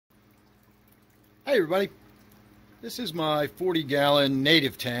Hi everybody, this is my 40-gallon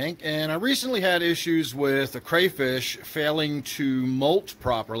native tank, and I recently had issues with a crayfish failing to molt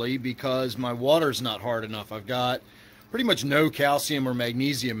properly because my water's not hard enough. I've got pretty much no calcium or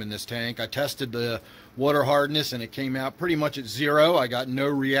magnesium in this tank. I tested the water hardness and it came out pretty much at 0. I got no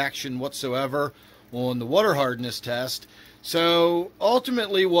reaction whatsoever on the water hardness test. So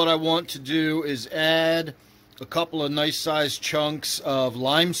ultimately what I want to do is add a couple of nice sized chunks of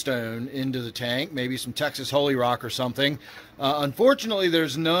limestone into the tank, maybe some Texas Holy Rock or something. Unfortunately,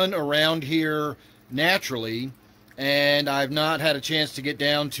 there's none around here naturally, and I've not had a chance to get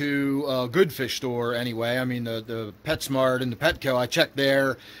down to a good fish store anyway. I mean, the PetSmart and the Petco, I checked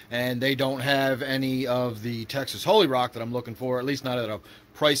there, and they don't have any of the Texas Holy Rock that I'm looking for, at least not at a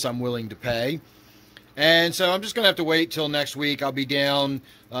price I'm willing to pay. And so I'm just going to have to wait till next week. I'll be down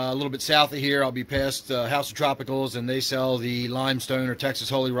a little bit south of here. I'll be past House of Tropicals, and they sell the limestone or Texas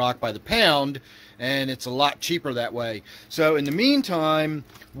Holy Rock by the pound, and it's a lot cheaper that way. So in the meantime,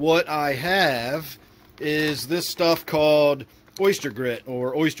 what I have is this stuff called oyster grit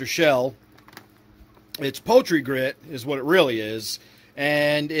or oyster shell. It's poultry grit is what it really is.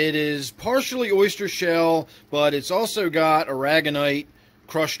 And it is partially oyster shell, but it's also got Aragonite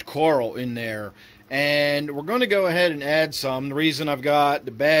crushed coral in there. And we're going to go ahead and add some. The reason I've got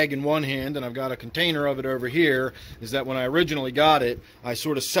the bag in one hand and I've got a container of it over here is that when I originally got it, I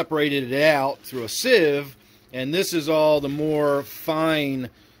sort of separated it out through a sieve, and this is all the more fine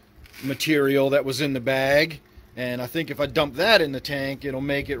material that was in the bag. And I think if I dump that in the tank, it'll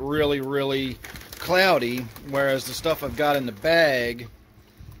make it really, really cloudy, whereas the stuff I've got in the bag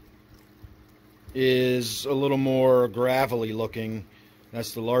is a little more gravelly looking.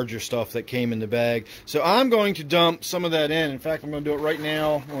 That's the larger stuff that came in the bag. So I'm going to dump some of that in. In fact, I'm going to do it right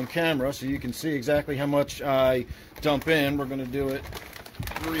now on camera so you can see exactly how much I dump in. We're going to do it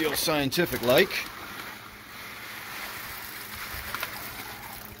real scientific-like.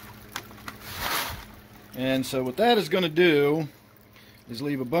 And so what that is going to do is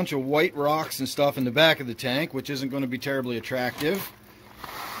leave a bunch of white rocks and stuff in the back of the tank, which isn't going to be terribly attractive.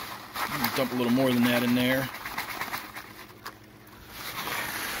 I'm going to dump a little more than that in there.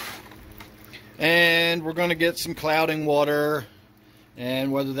 And we're going to get some clouding water,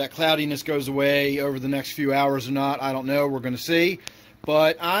 and whether that cloudiness goes away over the next few hours or not, I don't know. We're going to see.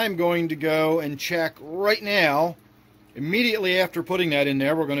 But I'm going to go and check right now. Immediately after putting that in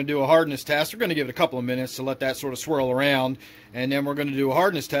there, we're going to do a hardness test. We're going to give it a couple of minutes to let that sort of swirl around, and then we're going to do a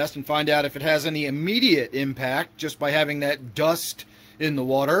hardness test and find out if it has any immediate impact just by having that dust in the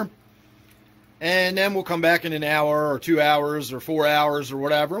water. And then we'll come back in an hour or 2 hours or 4 hours or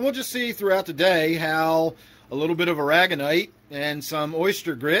whatever, and we'll just see throughout the day how a little bit of Aragonite and some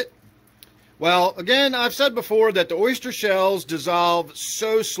oyster grit. Well, again, I've said before that the oyster shells dissolve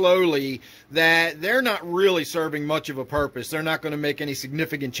so slowly that they're not really serving much of a purpose. They're not going to make any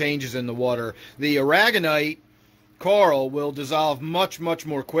significant changes in the water. The Aragonite coral will dissolve much, much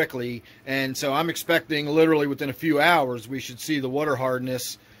more quickly, and so I'm expecting literally within a few hours we should see the water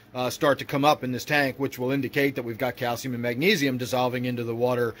hardness start to come up in this tank, which will indicate that we've got calcium and magnesium dissolving into the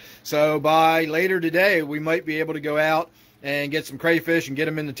water. So by later today, we might be able to go out and get some crayfish and get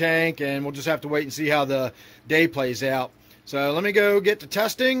them in the tank, and we'll just have to wait and see how the day plays out. So let me go get to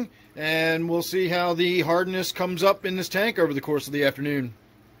testing, and we'll see how the hardness comes up in this tank over the course of the afternoon.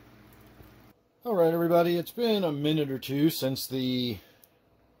 All right, everybody, it's been a minute or two since the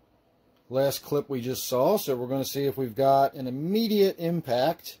last clip we just saw, so we're going to see if we've got an immediate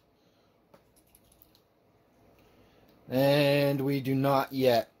impact. And we do not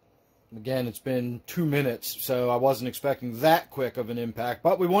yet. Again, it's been 2 minutes, so I wasn't expecting that quick of an impact,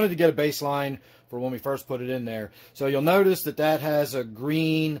 but we wanted to get a baseline for when we first put it in there. So you'll notice that that has a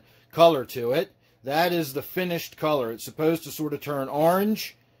green color to it. That is the finished color. It's supposed to sort of turn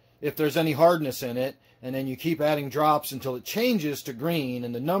orange if there's any hardness in it, and then you keep adding drops until it changes to green,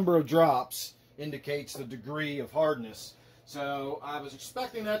 and the number of drops indicates the degree of hardness. So I was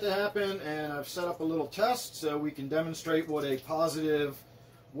expecting that to happen, and I've set up a little test so we can demonstrate what a positive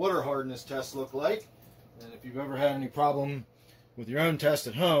water hardness test looks like. And if you've ever had any problem with your own test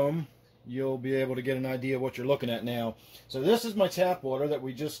at home, you'll be able to get an idea of what you're looking at now. So this is my tap water that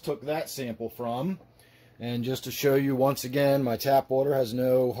we just took that sample from. And just to show you once again, my tap water has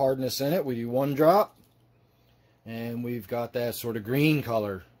no hardness in it. We do 1 drop, and we've got that sort of green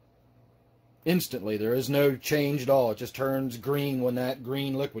color. Instantly, there is no change at all. It just turns green when that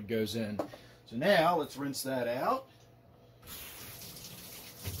green liquid goes in. So now let's rinse that out.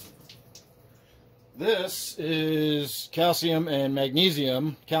 This is calcium and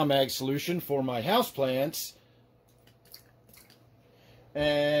magnesium CalMag solution for my houseplants.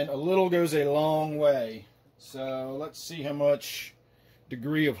 and a little goes a long way. So let's see how much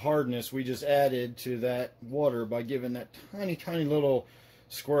degree of hardness we just added to that water by giving that tiny little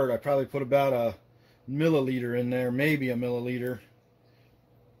squirt. I probably put about a milliliter in there, maybe a milliliter.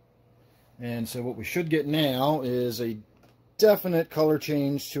 And so what we should get now is a definite color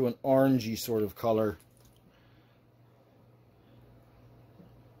change to an orangey sort of color.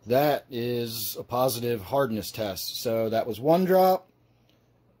 That is a positive hardness test. So that was 1 drop.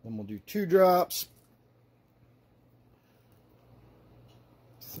 Then we'll do 2 drops.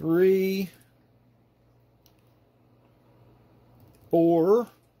 3. 4.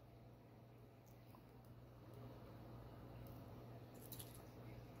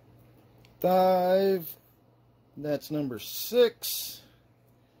 5. That's number 6.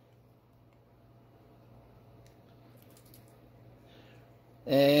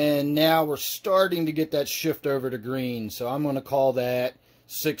 And now we're starting to get that shift over to green. So I'm going to call that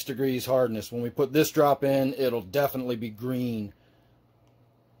 6 degrees hardness. When we put this drop in, it'll definitely be green.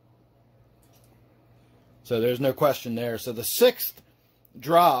 So there's no question there. So the 6th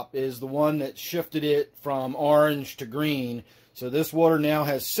drop is the one that shifted it from orange to green. So this water now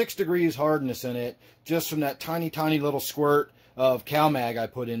has 6 degrees hardness in it, just from that tiny little squirt of CalMag I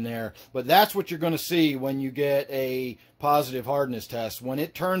put in there. But that's what you're going to see when you get a positive hardness test. When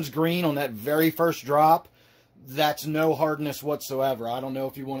it turns green on that very first drop, that's no hardness whatsoever. I don't know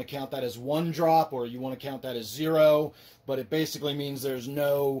if you want to count that as 1 drop or you want to count that as 0, but it basically means there's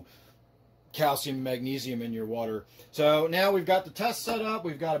no calcium and magnesium in your water. So now we've got the test set up,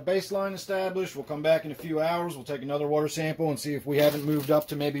 we've got a baseline established. We'll come back in a few hours, we'll take another water sample and see if we haven't moved up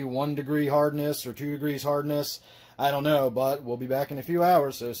to maybe 1 degree hardness or 2 degrees hardness. I don't know, but we'll be back in a few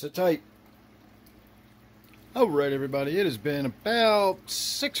hours, so sit tight. Alright everybody, it has been about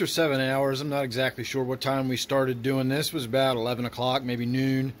 6 or 7 hours. I'm not exactly sure what time we started doing this. It was about 11 o'clock, maybe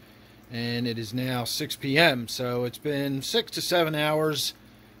noon, and it is now 6 p.m. So it's been 6 to 7 hours.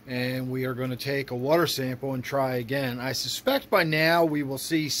 And we are going to take a water sample and try again. I suspect by now we will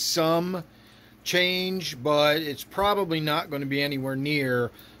see some change, but it's probably not going to be anywhere near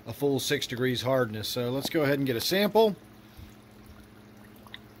a full 6 degrees hardness. So let's go ahead and get a sample.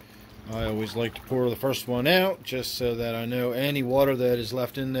 I always like to pour the first one out just so that I know any water that is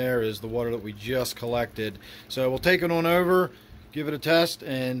left in there is the water that we just collected. So we'll take it on over, give it a test,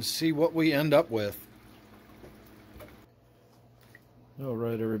 and see what we end up with.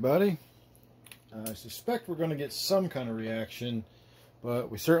 Alright everybody, I suspect we're going to get some kind of reaction, but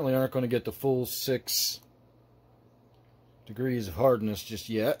we certainly aren't going to get the full 6 degrees of hardness just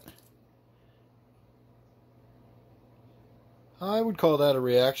yet. I would call that a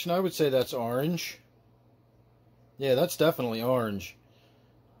reaction. I would say that's orange. Yeah, that's definitely orange.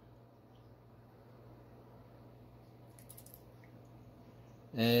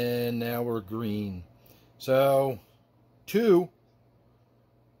 And now we're green. So, 2.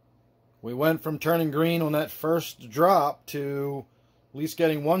 We went from turning green on that first drop to at least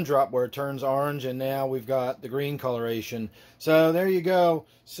getting 1 drop where it turns orange, and now we've got the green coloration. So there you go,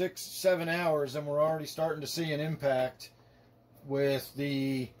 6, 7 hours, and we're already starting to see an impact with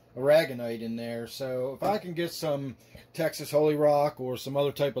the Aragonite in there. So if I can get some Texas Holy Rock or some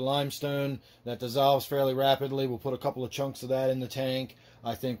other type of limestone that dissolves fairly rapidly, we'll put a couple of chunks of that in the tank.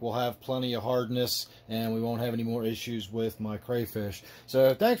 I think we'll have plenty of hardness and we won't have any more issues with my crayfish.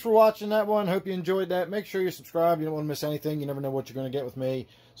 So thanks for watching that one. Hope you enjoyed that. Make sure you subscribe. You don't want to miss anything. You never know what you're going to get with me.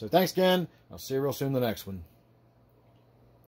 So thanks again. I'll see you real soon in the next one.